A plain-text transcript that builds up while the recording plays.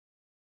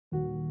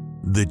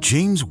The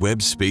James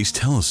Webb Space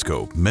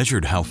Telescope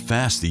measured how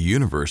fast the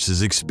universe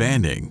is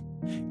expanding,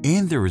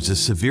 and there is a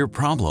severe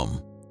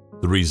problem.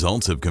 The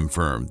results have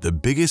confirmed the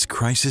biggest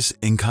crisis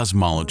in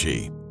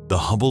cosmology, the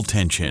Hubble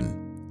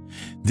Tension.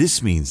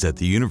 This means that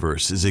the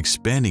universe is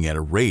expanding at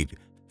a rate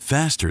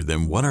faster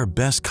than what our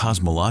best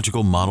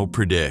cosmological model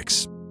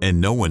predicts,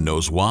 and no one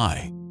knows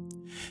why.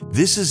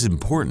 This is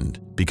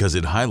important because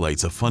it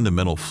highlights a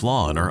fundamental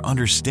flaw in our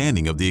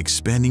understanding of the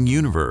expanding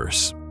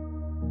universe.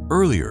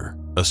 Earlier,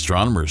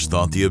 astronomers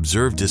thought the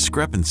observed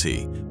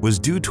discrepancy was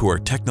due to our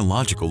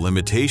technological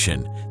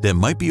limitation that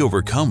might be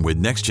overcome with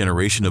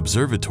next-generation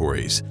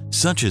observatories,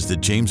 such as the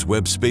James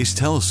Webb Space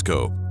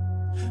Telescope.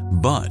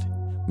 But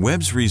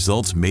Webb's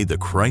results made the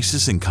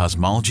crisis in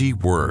cosmology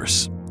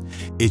worse.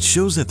 It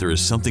shows that there is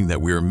something that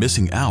we are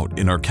missing out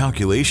in our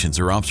calculations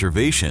or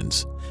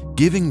observations,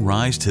 giving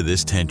rise to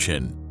this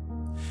tension.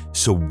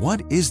 So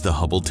what is the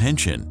Hubble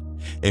tension,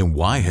 and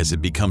why has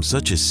it become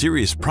such a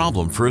serious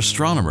problem for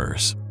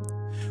astronomers?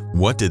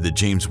 What did the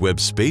James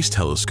Webb Space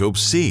Telescope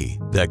see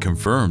that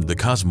confirmed the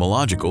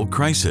cosmological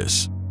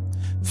crisis?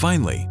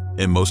 Finally,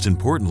 and most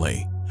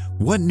importantly,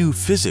 what new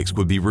physics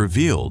would be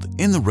revealed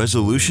in the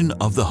resolution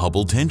of the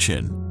Hubble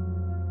tension?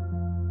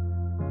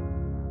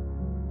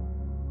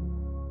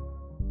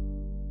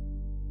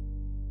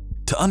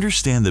 To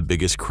understand the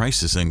biggest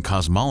crisis in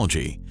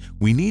cosmology,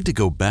 we need to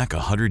go back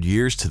 100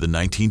 years to the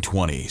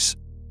 1920s.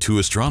 Two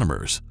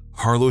astronomers,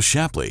 Harlow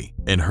Shapley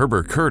and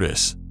Herbert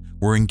Curtis,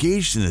 were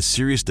engaged in a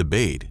serious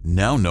debate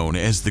now known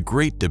as the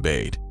Great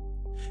Debate.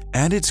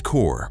 At its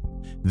core,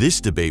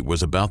 this debate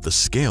was about the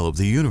scale of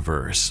the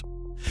universe.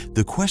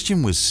 The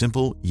question was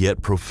simple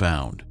yet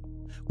profound.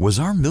 Was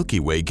our Milky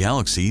Way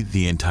galaxy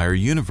the entire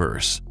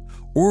universe,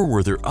 or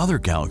were there other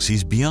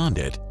galaxies beyond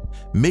it,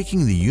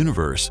 making the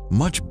universe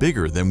much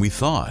bigger than we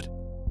thought?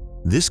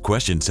 This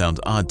question sounds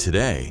odd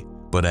today,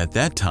 but at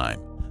that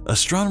time,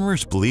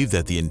 astronomers believed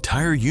that the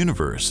entire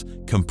universe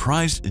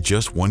comprised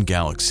just one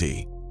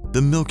galaxy,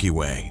 the Milky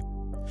Way.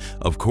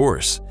 Of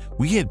course,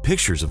 we had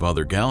pictures of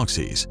other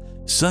galaxies,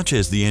 such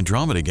as the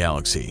Andromeda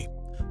Galaxy,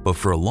 but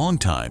for a long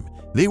time,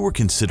 they were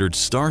considered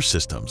star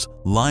systems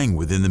lying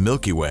within the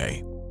Milky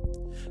Way.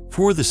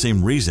 For the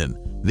same reason,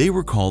 they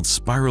were called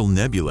spiral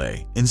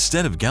nebulae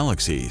instead of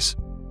galaxies.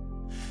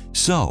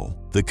 So,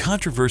 the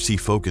controversy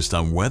focused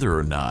on whether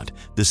or not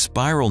the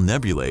spiral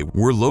nebulae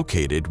were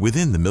located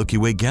within the Milky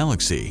Way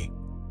galaxy.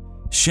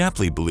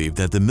 Shapley believed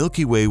that the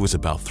Milky Way was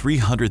about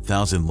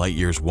 300,000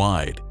 light-years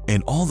wide,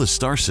 and all the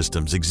star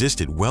systems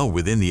existed well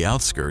within the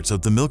outskirts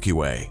of the Milky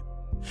Way.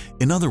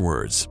 In other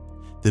words,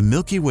 the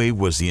Milky Way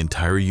was the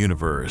entire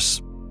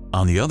universe.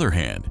 On the other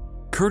hand,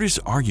 Curtis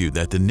argued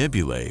that the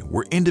nebulae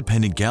were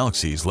independent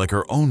galaxies like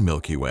our own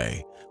Milky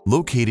Way,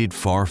 located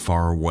far,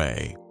 far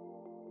away.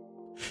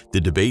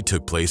 The debate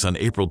took place on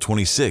April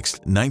 26,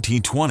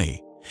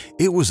 1920.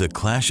 It was a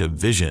clash of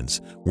visions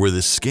where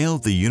the scale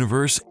of the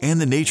universe and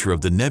the nature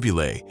of the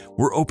nebulae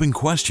were open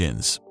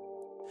questions.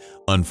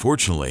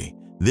 Unfortunately,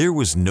 there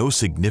was no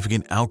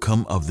significant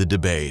outcome of the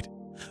debate.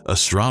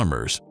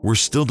 Astronomers were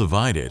still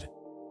divided.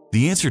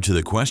 The answer to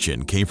the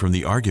question came from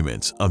the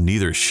arguments of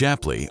neither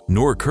Shapley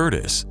nor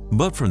Curtis,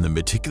 but from the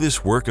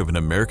meticulous work of an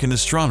American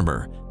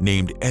astronomer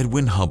named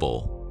Edwin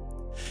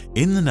Hubble.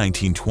 In the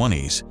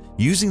 1920s,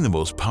 using the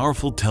most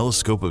powerful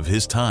telescope of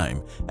his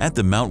time at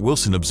the Mount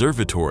Wilson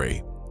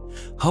Observatory,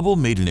 Hubble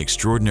made an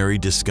extraordinary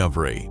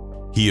discovery.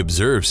 He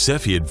observed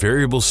Cepheid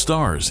variable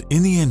stars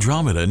in the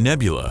Andromeda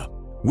Nebula,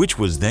 which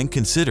was then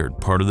considered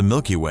part of the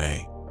Milky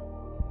Way.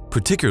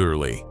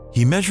 Particularly,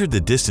 he measured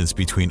the distance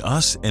between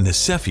us and the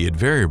Cepheid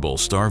variable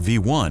star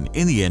V1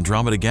 in the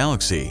Andromeda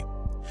Galaxy.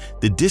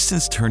 The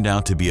distance turned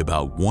out to be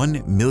about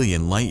 1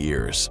 million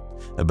light-years,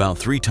 about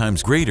 3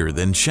 times greater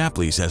than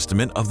Shapley's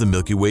estimate of the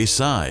Milky Way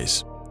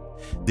size.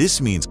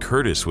 This means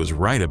Curtis was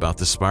right about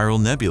the spiral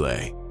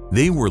nebulae.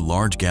 They were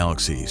large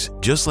galaxies,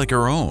 just like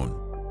our own.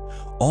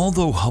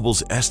 Although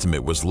Hubble's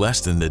estimate was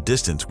less than the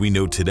distance we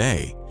know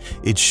today,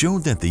 it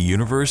showed that the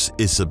universe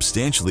is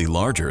substantially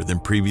larger than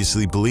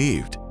previously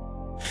believed.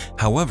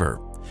 However,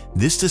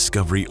 this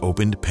discovery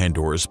opened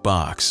Pandora's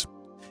box.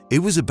 It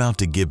was about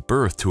to give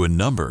birth to a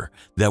number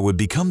that would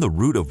become the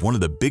root of one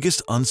of the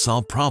biggest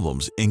unsolved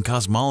problems in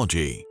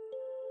cosmology.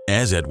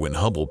 As Edwin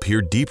Hubble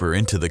peered deeper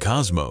into the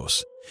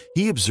cosmos,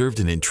 he observed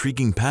an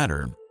intriguing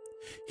pattern.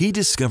 He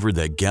discovered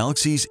that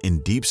galaxies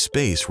in deep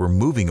space were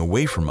moving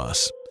away from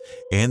us,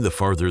 and the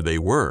farther they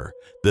were,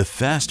 the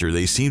faster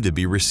they seemed to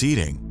be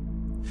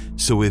receding.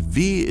 So if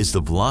v is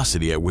the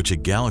velocity at which a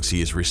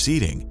galaxy is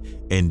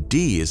receding, and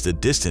d is the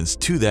distance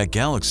to that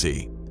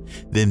galaxy,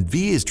 then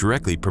v is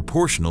directly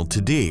proportional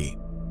to d.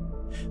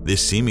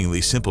 This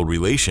seemingly simple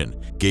relation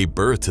gave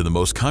birth to the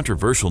most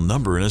controversial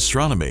number in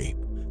astronomy,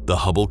 the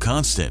Hubble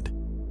constant.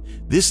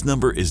 This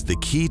number is the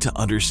key to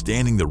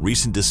understanding the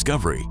recent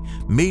discovery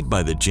made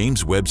by the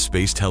James Webb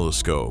Space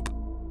Telescope.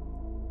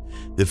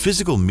 The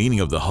physical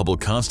meaning of the Hubble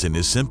constant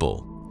is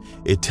simple.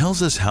 It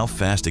tells us how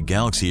fast a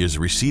galaxy is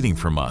receding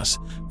from us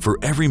for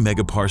every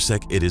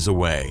megaparsec it is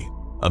away.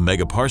 A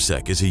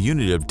megaparsec is a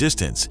unit of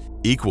distance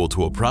equal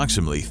to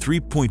approximately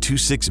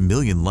 3.26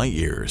 million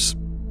light-years.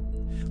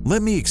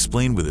 Let me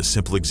explain with a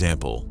simple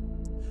example.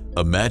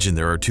 Imagine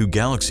there are two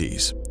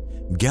galaxies.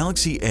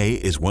 Galaxy A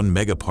is 1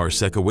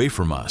 megaparsec away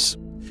from us,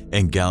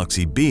 and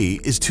Galaxy B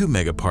is 2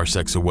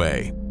 megaparsecs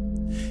away.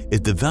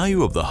 If the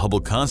value of the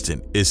Hubble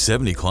constant is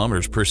 70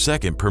 kilometers per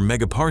second per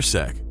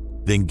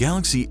megaparsec, then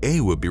Galaxy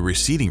A would be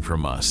receding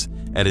from us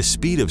at a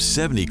speed of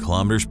 70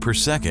 kilometers per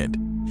second.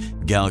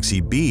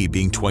 Galaxy B,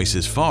 being twice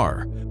as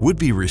far, would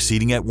be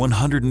receding at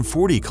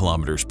 140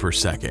 kilometers per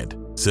second.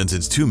 Since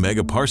it's 2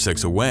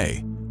 megaparsecs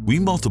away, we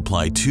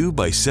multiply 2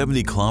 by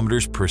 70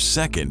 kilometers per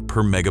second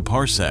per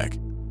megaparsec.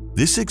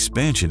 This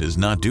expansion is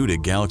not due to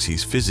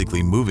galaxies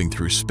physically moving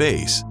through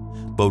space,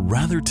 but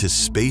rather to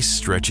space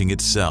stretching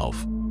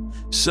itself.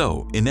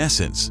 So, in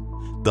essence,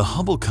 the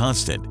Hubble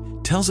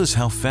constant tells us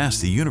how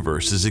fast the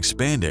universe is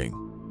expanding.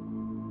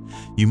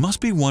 You must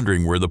be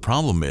wondering where the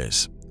problem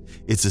is.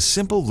 It's a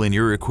simple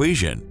linear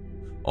equation.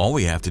 All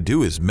we have to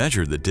do is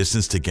measure the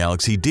distance to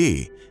Galaxy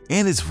D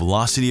and its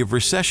velocity of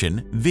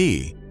recession,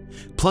 v.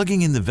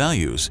 Plugging in the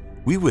values,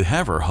 we would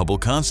have our Hubble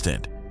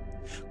constant.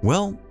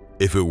 Well,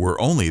 if it were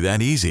only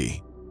that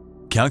easy.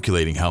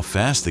 Calculating how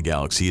fast the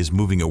galaxy is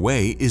moving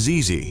away is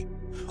easy.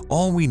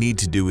 All we need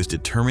to do is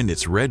determine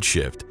its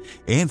redshift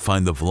and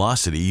find the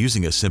velocity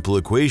using a simple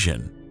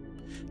equation.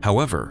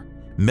 However,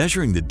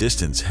 measuring the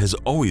distance has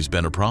always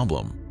been a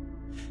problem.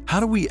 How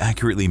do we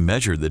accurately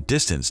measure the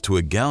distance to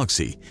a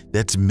galaxy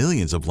that's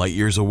millions of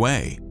light-years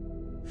away?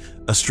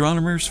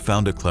 Astronomers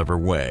found a clever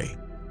way.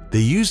 They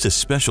used a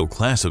special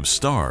class of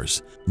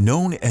stars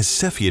known as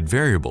Cepheid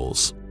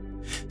variables.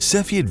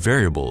 Cepheid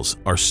variables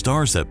are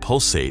stars that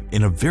pulsate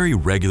in a very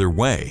regular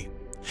way.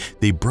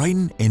 They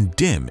brighten and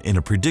dim in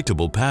a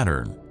predictable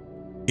pattern.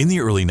 In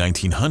the early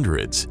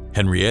 1900s,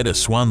 Henrietta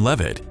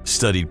Swan-Leavitt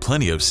studied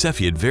plenty of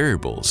Cepheid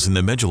variables in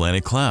the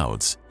Magellanic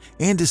Clouds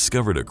and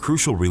discovered a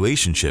crucial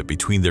relationship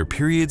between their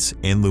periods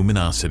and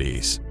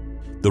luminosities.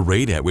 The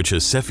rate at which a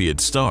Cepheid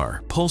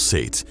star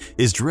pulsates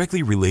is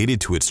directly related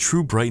to its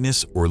true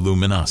brightness or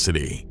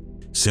luminosity.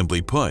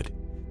 Simply put,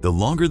 the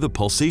longer the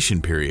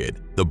pulsation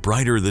period, the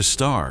brighter the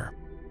star.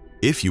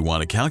 If you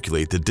want to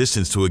calculate the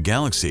distance to a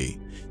galaxy,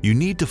 you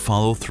need to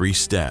follow 3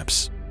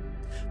 steps.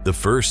 The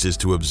first is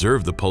to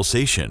observe the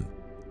pulsation.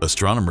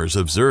 Astronomers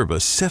observe a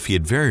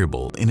Cepheid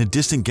variable in a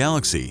distant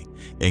galaxy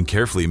and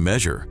carefully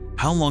measure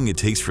how long it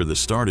takes for the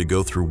star to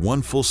go through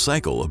one full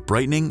cycle of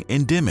brightening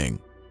and dimming.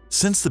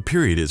 Since the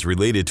period is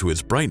related to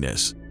its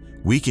brightness,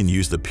 we can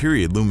use the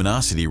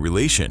period-luminosity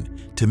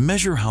relation to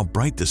measure how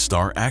bright the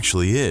star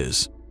actually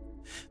is.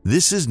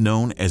 This is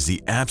known as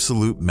the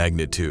absolute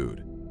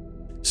magnitude.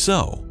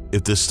 So,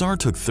 if the star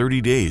took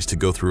 30 days to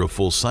go through a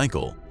full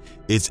cycle,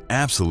 its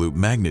absolute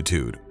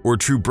magnitude, or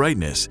true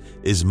brightness,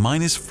 is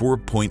minus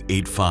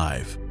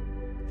 4.85.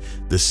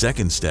 The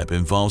second step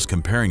involves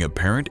comparing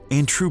apparent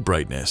and true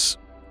brightness.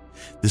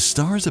 The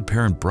star's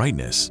apparent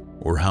brightness,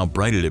 or how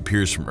bright it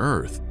appears from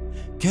Earth,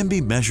 can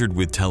be measured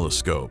with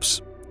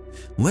telescopes.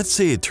 Let's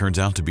say it turns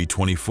out to be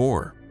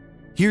 24.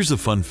 Here's a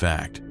fun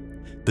fact.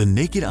 The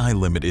naked eye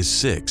limit is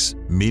 6,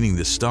 meaning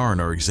the star in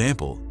our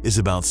example is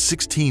about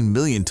 16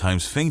 million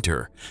times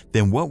fainter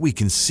than what we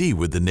can see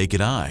with the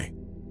naked eye.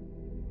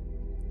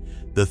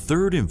 The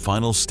third and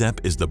final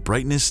step is the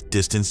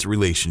brightness-distance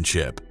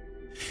relationship.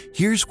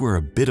 Here's where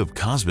a bit of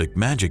cosmic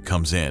magic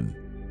comes in.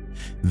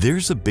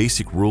 There's a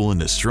basic rule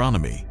in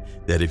astronomy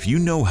that if you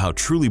know how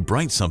truly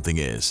bright something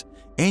is,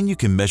 and you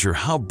can measure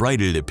how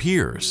bright it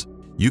appears,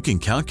 you can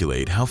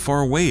calculate how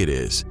far away it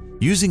is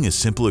using a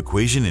simple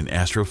equation in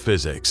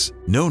astrophysics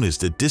known as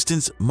the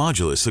distance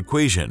modulus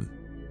equation.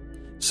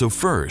 So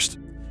first,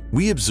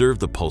 we observe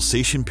the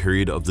pulsation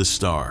period of the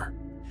star.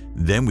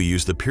 Then we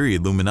use the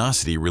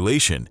period-luminosity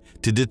relation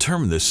to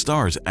determine the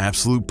star's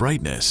absolute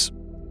brightness.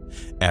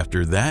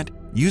 After that,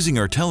 using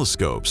our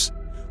telescopes,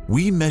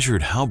 we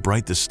measured how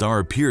bright the star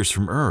appears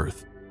from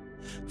Earth.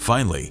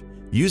 Finally,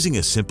 using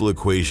a simple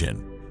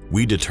equation,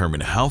 we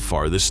determine how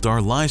far the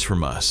star lies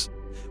from us,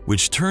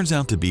 which turns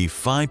out to be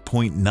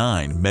 5.9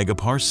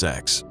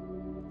 megaparsecs.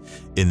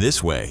 In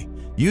this way,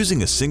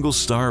 using a single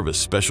star of a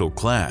special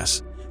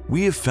class,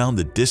 we have found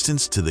the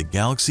distance to the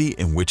galaxy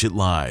in which it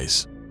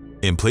lies.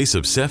 In place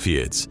of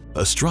Cepheids,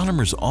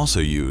 astronomers also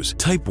use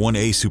Type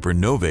 1a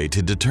supernovae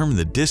to determine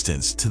the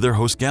distance to their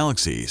host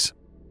galaxies.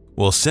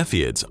 While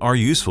Cepheids are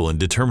useful in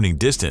determining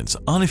distance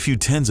on a few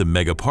tens of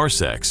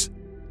megaparsecs,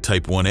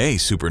 Type 1a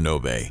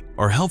supernovae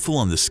are helpful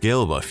on the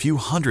scale of a few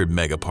hundred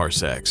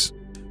megaparsecs.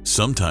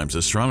 Sometimes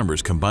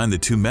astronomers combine the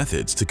two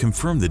methods to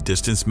confirm the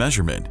distance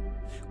measurement.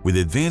 With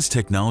advanced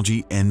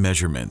technology and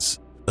measurements,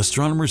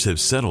 astronomers have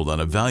settled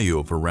on a value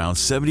of around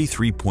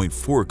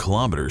 73.4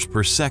 kilometers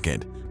per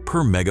second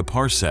per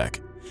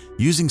megaparsec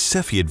using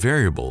Cepheid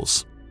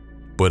variables.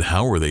 But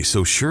how were they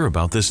so sure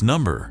about this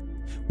number?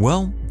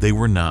 Well, they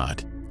were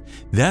not.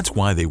 That's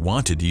why they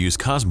wanted to use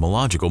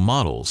cosmological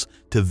models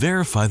to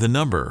verify the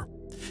number.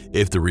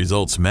 If the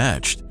results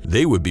matched,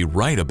 they would be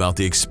right about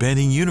the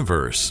expanding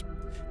universe.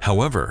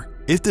 However,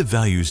 if the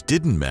values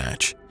didn't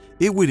match,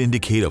 it would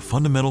indicate a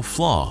fundamental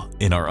flaw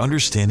in our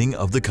understanding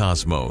of the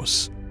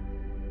cosmos.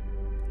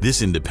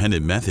 This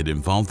independent method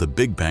involved the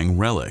Big Bang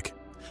relic,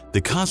 the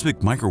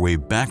cosmic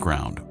microwave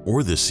background,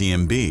 or the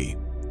CMB.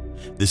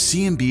 The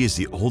CMB is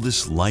the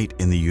oldest light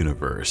in the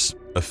universe,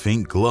 a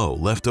faint glow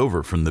left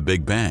over from the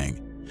Big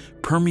Bang,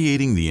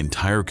 permeating the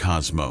entire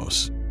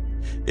cosmos.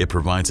 It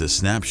provides a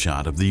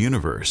snapshot of the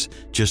universe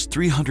just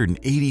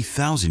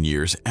 380,000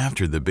 years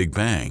after the Big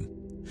Bang,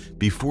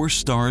 before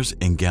stars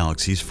and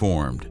galaxies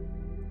formed.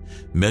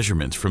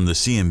 Measurements from the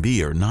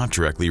CMB are not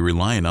directly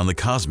reliant on the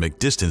cosmic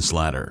distance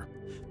ladder,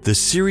 the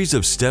series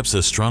of steps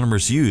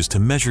astronomers use to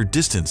measure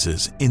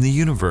distances in the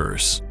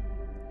universe,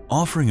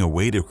 offering a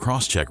way to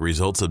cross-check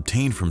results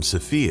obtained from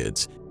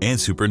Cepheids and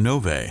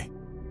supernovae.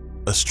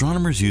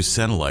 Astronomers use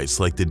satellites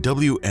like the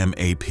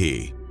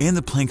WMAP and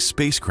the Planck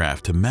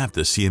spacecraft to map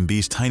the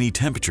CMB's tiny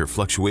temperature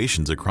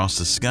fluctuations across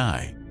the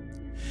sky.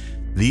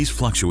 These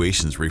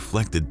fluctuations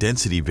reflect the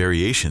density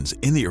variations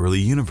in the early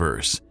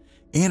universe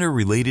and are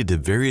related to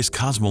various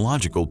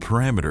cosmological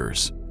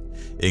parameters,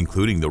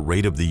 including the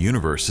rate of the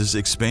universe's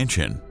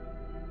expansion.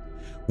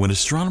 When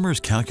astronomers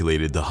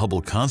calculated the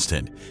Hubble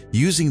constant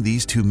using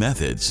these two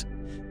methods,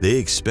 they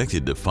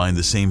expected to find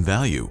the same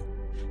value.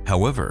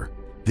 However,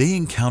 they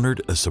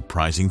encountered a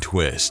surprising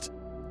twist.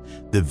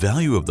 The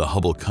value of the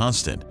Hubble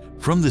constant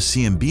from the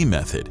CMB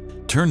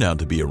method turned out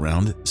to be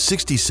around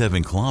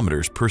 67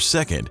 kilometers per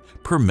second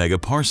per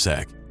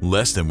megaparsec,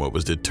 less than what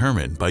was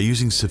determined by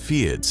using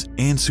Cepheids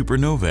and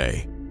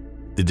supernovae.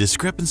 The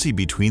discrepancy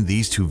between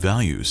these two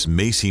values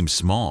may seem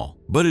small,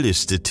 but it is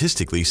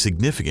statistically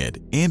significant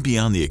and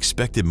beyond the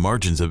expected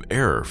margins of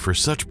error for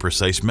such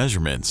precise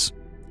measurements.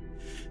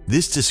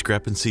 This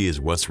discrepancy is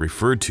what's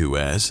referred to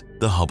as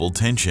the Hubble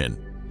Tension,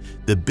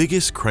 the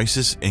biggest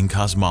crisis in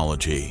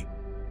cosmology.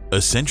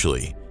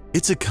 Essentially,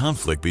 it's a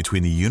conflict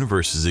between the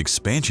universe's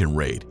expansion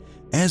rate,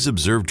 as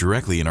observed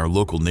directly in our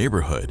local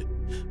neighborhood,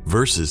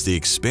 versus the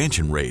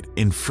expansion rate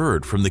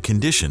inferred from the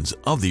conditions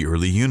of the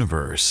early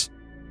universe.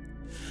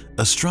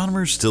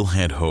 Astronomers still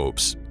had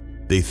hopes.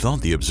 They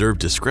thought the observed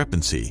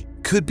discrepancy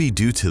could be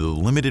due to the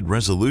limited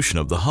resolution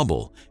of the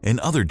Hubble and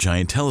other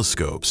giant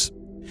telescopes.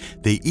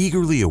 They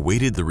eagerly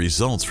awaited the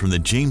results from the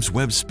James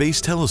Webb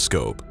Space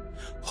Telescope,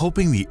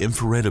 hoping the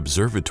infrared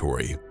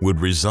observatory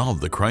would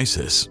resolve the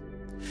crisis.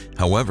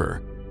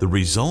 However, the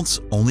results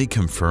only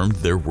confirmed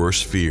their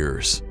worst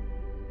fears.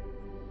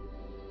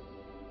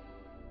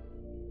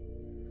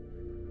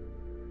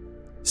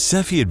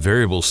 Cepheid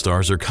variable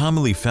stars are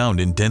commonly found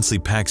in densely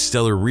packed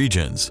stellar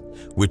regions,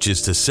 which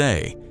is to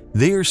say,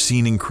 they are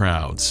seen in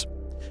crowds.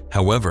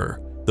 However,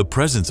 the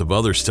presence of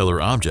other stellar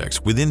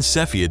objects within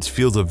Cepheid's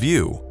field of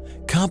view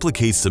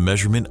complicates the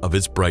measurement of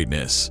its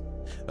brightness,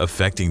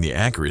 affecting the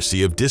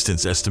accuracy of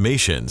distance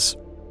estimations.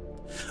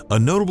 A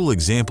notable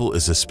example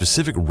is a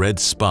specific red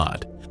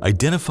spot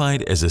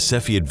identified as a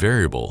Cepheid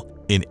variable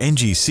in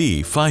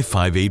NGC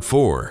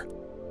 5584.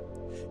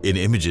 In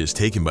images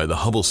taken by the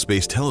Hubble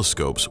Space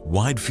Telescope's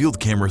Wide Field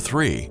Camera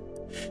 3,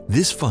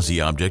 this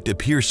fuzzy object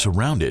appears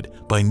surrounded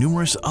by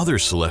numerous other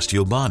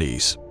celestial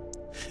bodies.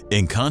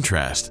 In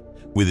contrast,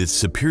 with its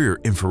superior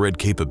infrared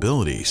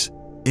capabilities,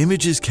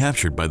 images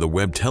captured by the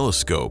Webb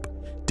telescope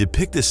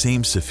depict the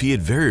same Cepheid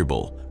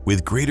variable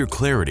with greater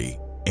clarity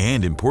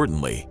and,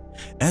 importantly,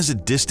 as a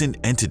distant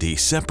entity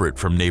separate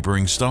from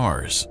neighboring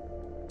stars.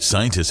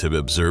 Scientists have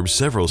observed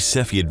several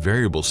Cepheid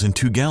variables in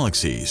two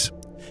galaxies,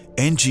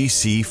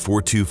 NGC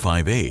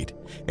 4258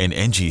 and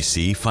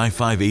NGC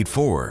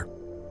 5584.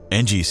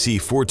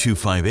 NGC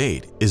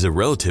 4258 is a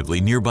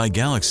relatively nearby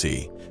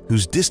galaxy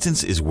whose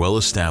distance is well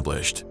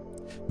established.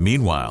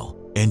 Meanwhile,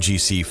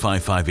 NGC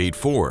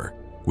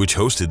 5584, which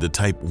hosted the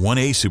Type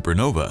 1a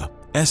supernova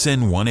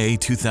SN1A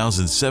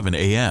 2007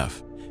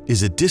 AF,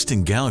 is a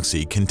distant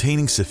galaxy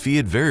containing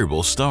Cepheid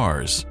variable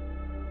stars.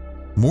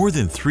 More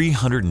than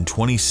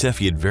 320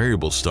 Cepheid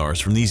variable stars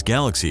from these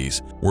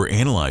galaxies were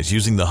analyzed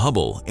using the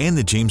Hubble and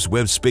the James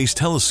Webb Space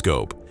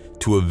Telescope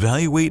to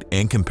evaluate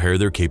and compare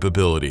their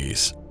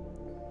capabilities.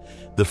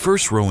 The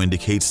first row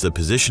indicates the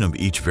position of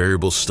each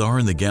variable star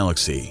in the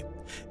galaxy,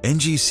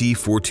 NGC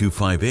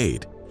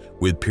 4258,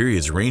 with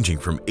periods ranging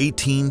from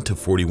 18 to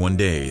 41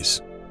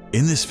 days.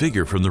 In this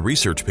figure from the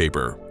research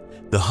paper,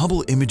 the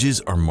Hubble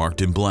images are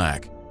marked in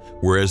black,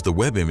 whereas the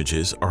Webb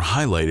images are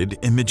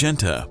highlighted in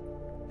magenta.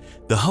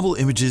 The Hubble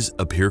images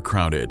appear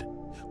crowded,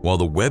 while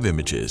the Webb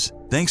images,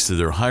 thanks to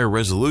their higher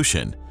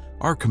resolution,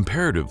 are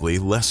comparatively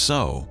less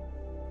so.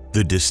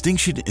 The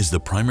distinction is the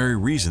primary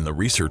reason the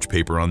research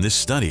paper on this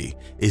study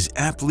is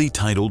aptly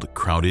titled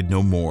 "Crowded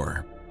No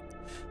More."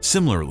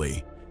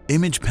 Similarly,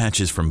 image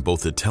patches from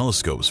both the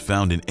telescopes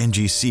found in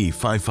NGC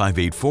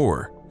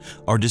 5584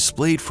 are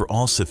displayed for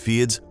all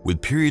Cepheids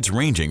with periods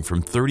ranging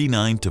from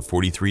 39 to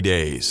 43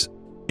 days,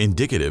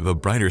 indicative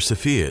of brighter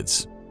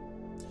Cepheids.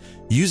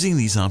 Using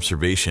these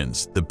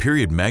observations, the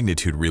period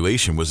magnitude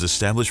relation was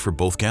established for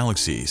both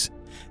galaxies,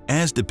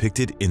 as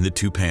depicted in the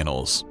two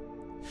panels.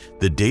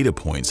 The data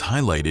points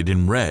highlighted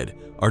in red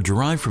are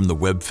derived from the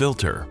Webb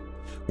filter,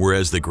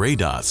 whereas the gray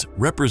dots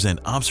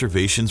represent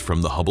observations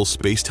from the Hubble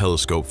Space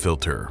Telescope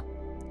filter.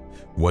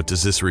 What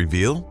does this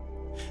reveal?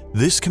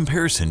 This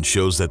comparison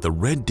shows that the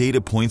red data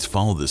points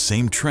follow the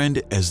same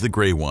trend as the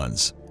gray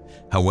ones.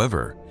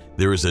 However,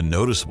 there is a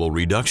noticeable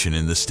reduction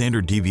in the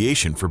standard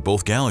deviation for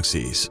both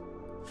galaxies.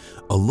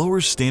 A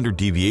lower standard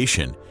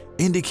deviation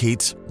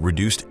indicates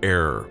reduced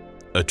error,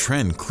 a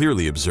trend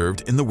clearly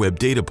observed in the Webb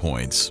data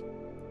points.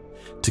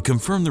 To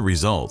confirm the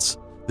results,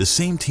 the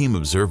same team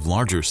observed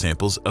larger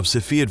samples of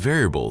Cepheid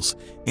variables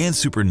and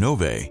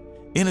supernovae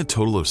in a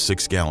total of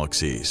 6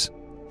 galaxies.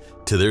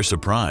 To their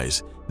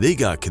surprise, they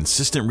got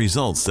consistent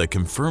results that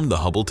confirmed the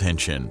Hubble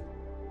tension.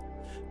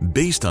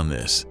 Based on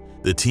this,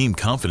 the team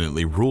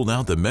confidently ruled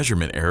out the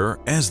measurement error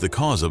as the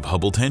cause of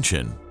Hubble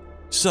tension.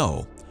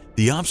 So,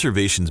 the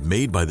observations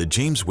made by the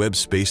James Webb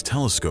Space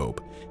Telescope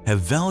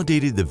have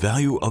validated the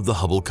value of the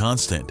Hubble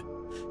constant,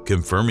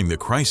 confirming the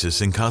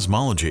crisis in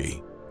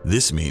cosmology.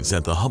 This means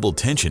that the Hubble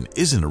tension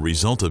isn't a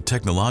result of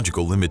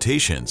technological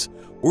limitations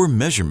or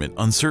measurement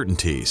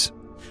uncertainties.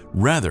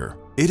 Rather,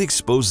 it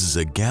exposes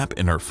a gap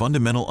in our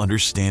fundamental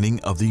understanding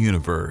of the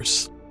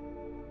universe.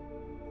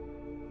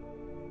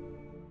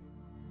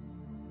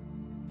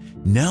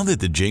 Now that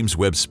the James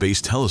Webb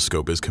Space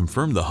Telescope has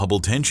confirmed the Hubble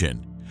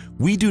tension,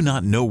 we do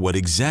not know what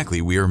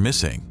exactly we are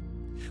missing.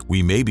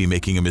 We may be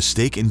making a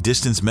mistake in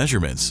distance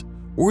measurements,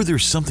 or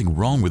there's something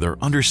wrong with our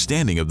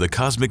understanding of the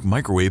cosmic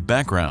microwave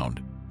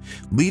background,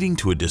 leading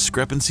to a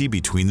discrepancy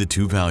between the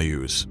two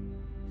values.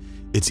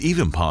 It's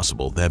even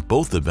possible that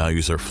both the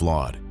values are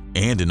flawed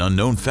and an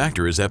unknown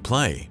factor is at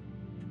play.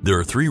 There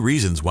are 3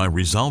 reasons why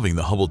resolving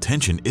the Hubble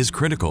tension is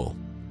critical.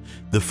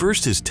 The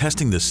first is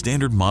testing the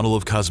standard model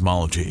of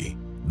cosmology.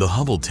 The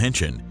Hubble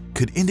tension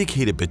could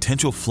indicate a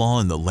potential flaw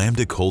in the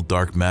lambda cold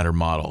dark matter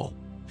model,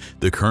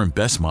 the current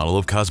best model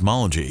of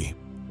cosmology.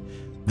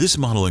 This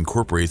model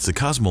incorporates the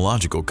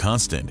cosmological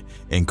constant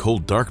and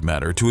cold dark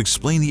matter to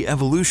explain the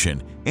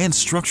evolution and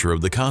structure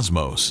of the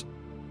cosmos.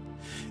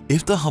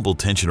 If the Hubble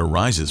tension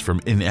arises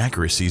from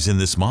inaccuracies in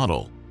this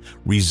model,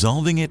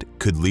 resolving it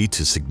could lead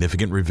to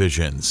significant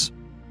revisions.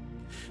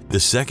 The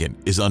second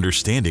is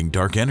understanding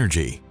dark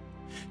energy.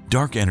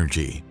 Dark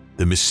energy,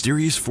 the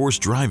mysterious force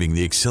driving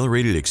the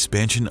accelerated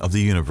expansion of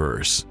the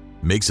universe,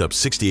 makes up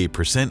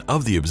 68%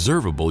 of the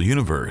observable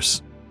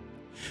universe.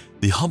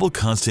 The Hubble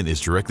constant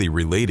is directly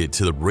related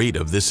to the rate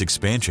of this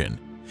expansion,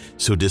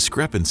 so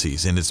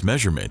discrepancies in its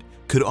measurement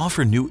could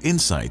offer new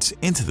insights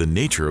into the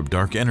nature of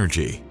dark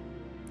energy.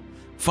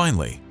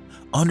 Finally,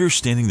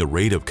 understanding the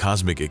rate of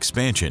cosmic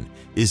expansion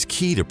is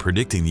key to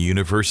predicting the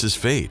universe's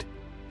fate.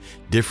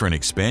 Different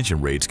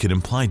expansion rates could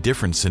imply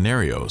different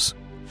scenarios,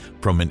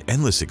 from an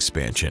endless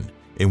expansion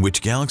in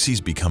which galaxies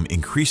become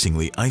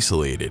increasingly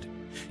isolated,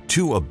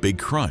 to a big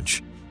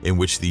crunch in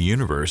which the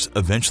universe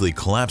eventually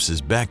collapses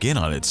back in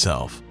on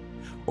itself,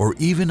 or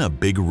even a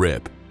big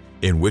rip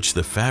in which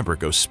the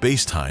fabric of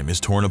space-time is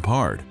torn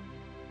apart.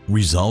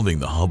 Resolving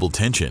the Hubble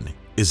tension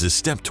is a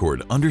step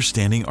toward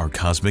understanding our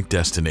cosmic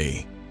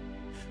destiny.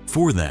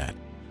 For that,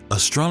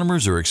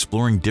 astronomers are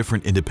exploring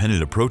different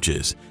independent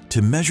approaches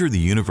to measure the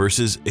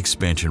universe's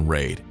expansion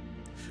rate.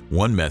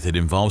 One method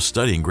involves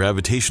studying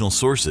gravitational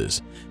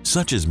sources,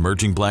 such as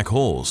merging black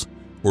holes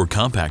or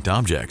compact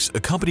objects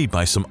accompanied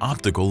by some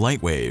optical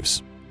light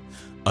waves.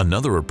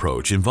 Another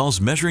approach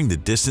involves measuring the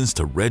distance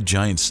to red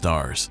giant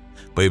stars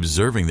by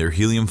observing their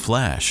helium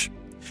flash,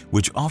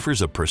 which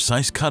offers a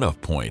precise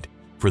cutoff point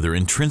for their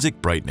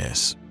intrinsic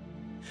brightness.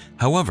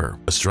 However,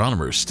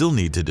 astronomers still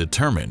need to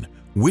determine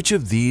which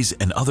of these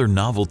and other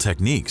novel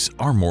techniques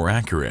are more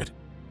accurate.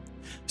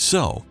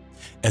 So,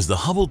 as the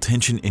Hubble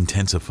tension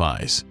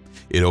intensifies,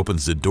 it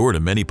opens the door to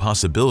many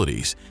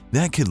possibilities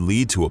that could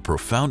lead to a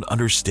profound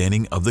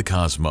understanding of the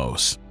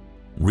cosmos.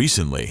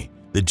 Recently,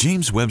 the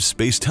James Webb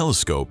Space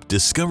Telescope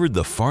discovered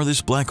the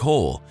farthest black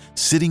hole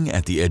sitting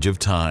at the edge of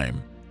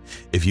time.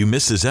 If you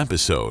missed this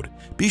episode,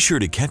 be sure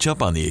to catch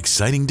up on the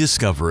exciting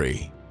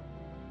discovery.